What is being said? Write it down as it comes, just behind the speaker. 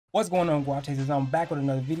What's going on, Guap Chasers? I'm back with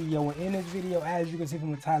another video, and in this video, as you can see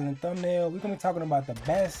from the title and thumbnail, we're going to be talking about the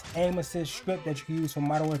best aim assist script that you can use for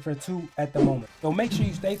Modern Warfare 2 at the moment. So make sure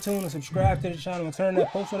you stay tuned and subscribe to the channel and turn that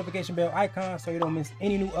post notification bell icon so you don't miss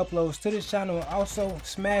any new uploads to this channel, and also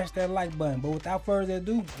smash that like button. But without further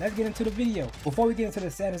ado, let's get into the video. Before we get into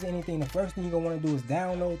the settings or anything, the first thing you're going to want to do is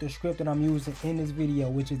download the script that I'm using in this video,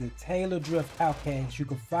 which is the Taylor Drift Outcast. You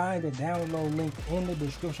can find the download link in the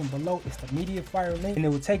description below. It's the media fire link, and it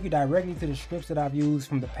will take you directly to the scripts that I've used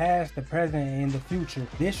from the past, the present, and the future.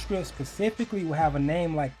 This script specifically will have a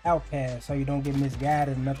name like Outcast, so you don't get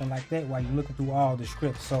misguided or nothing like that while you're looking through all the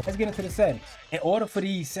scripts. So let's get into the settings. In order for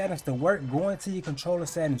these settings to work, go into your controller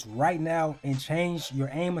settings right now and change your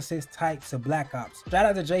aim assist type to Black Ops. Shout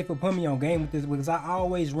out to Jay for putting me on game with this, because I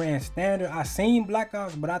always ran standard. I seen Black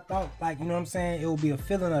Ops, but I thought, like, you know what I'm saying, it would be a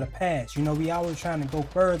feeling of the past. You know, we always trying to go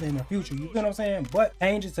further in the future, you know what I'm saying? But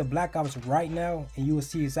change it to Black Ops right now and you will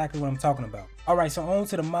see exactly what I'm talking about. Alright, so on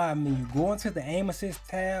to the mod menu. Go into the aim assist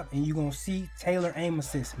tab and you're gonna see Taylor aim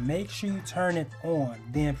assist. Make sure you turn it on,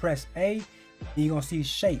 then press A and you're gonna see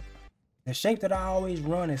shape. The shape that I always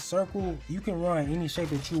run is circle. You can run any shape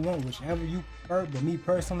that you want, whichever you prefer, but me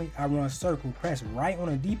personally, I run circle. Press right on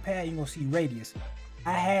the D-pad, you're gonna see radius.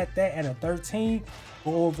 I had that at a 13.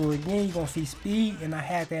 Go over again, you're gonna see speed, and I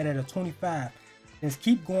had that at a 25. Just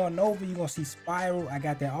keep going over, you're gonna see spiral. I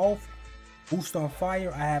got that off. Boost on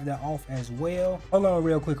fire, I have that off as well. Hold on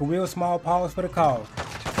real quick, a real small pause for the call.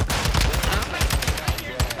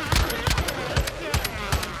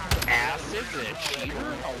 Acid the cheater?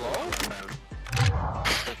 Hello?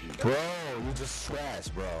 Bro, you just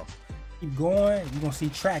scratched, bro. Keep going, you're gonna see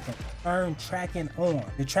tracking. Turn tracking on.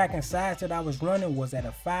 The tracking size that I was running was at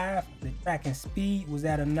a 5. The tracking speed was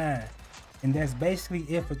at a 9. And that's basically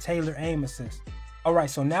it for Taylor aim assist.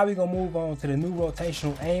 Alright, so now we're gonna move on to the new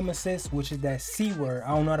rotational aim assist, which is that C word. I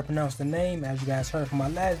don't know how to pronounce the name, as you guys heard from my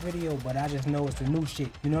last video, but I just know it's the new shit.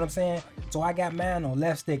 You know what I'm saying? So I got mine on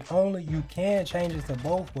left stick only. You can change it to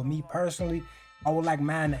both, but me personally, I would like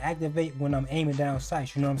mine to activate when I'm aiming down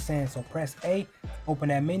sights, you know what I'm saying? So press A, open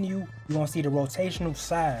that menu, you're gonna see the rotational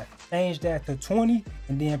side. Change that to 20,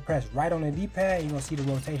 and then press right on the D-pad, you're gonna see the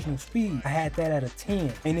rotational speed. I had that at a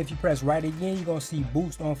 10. And if you press right again, you're gonna see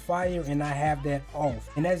boost on fire, and I have that off.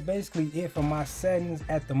 And that's basically it for my settings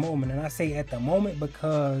at the moment. And I say at the moment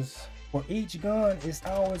because for each gun, it's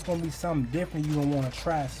always gonna be something different you're gonna wanna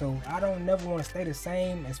try. So I don't never wanna stay the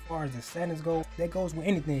same as far as the settings go. That goes with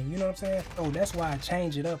anything, you know what I'm saying? So that's why I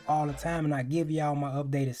change it up all the time, and I give y'all my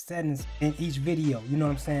updated settings in each video, you know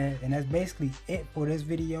what I'm saying? And that's basically it for this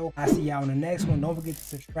video. I see y'all in the next one. Don't forget to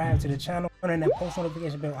subscribe to the channel, turn on that post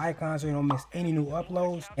notification bell icon so you don't miss any new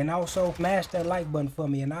uploads, and also smash that like button for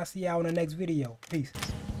me, and I'll see y'all in the next video. Peace.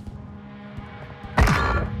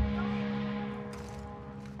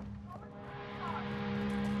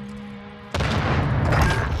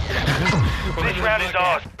 This round is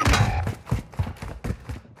ours.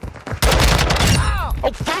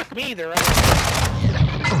 Oh, fuck me, they're We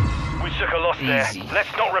took a loss there.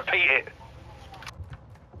 Let's not repeat it.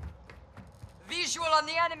 Visual on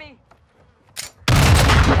the enemy.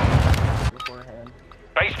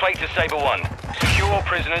 Base plate to Saber 1. Secure all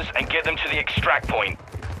prisoners and get them to the extract point.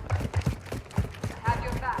 Have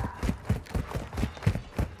your back.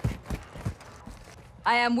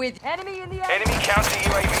 I am with enemy in the air. Enemy counter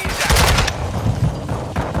UAV is active.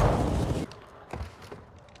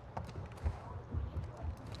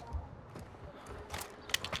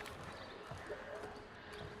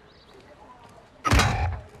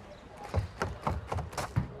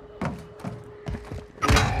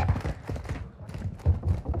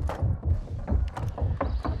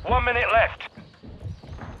 One minute left.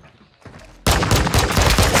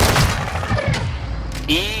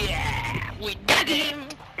 Yeah, we did him.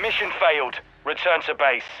 Mission failed. Return to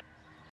base.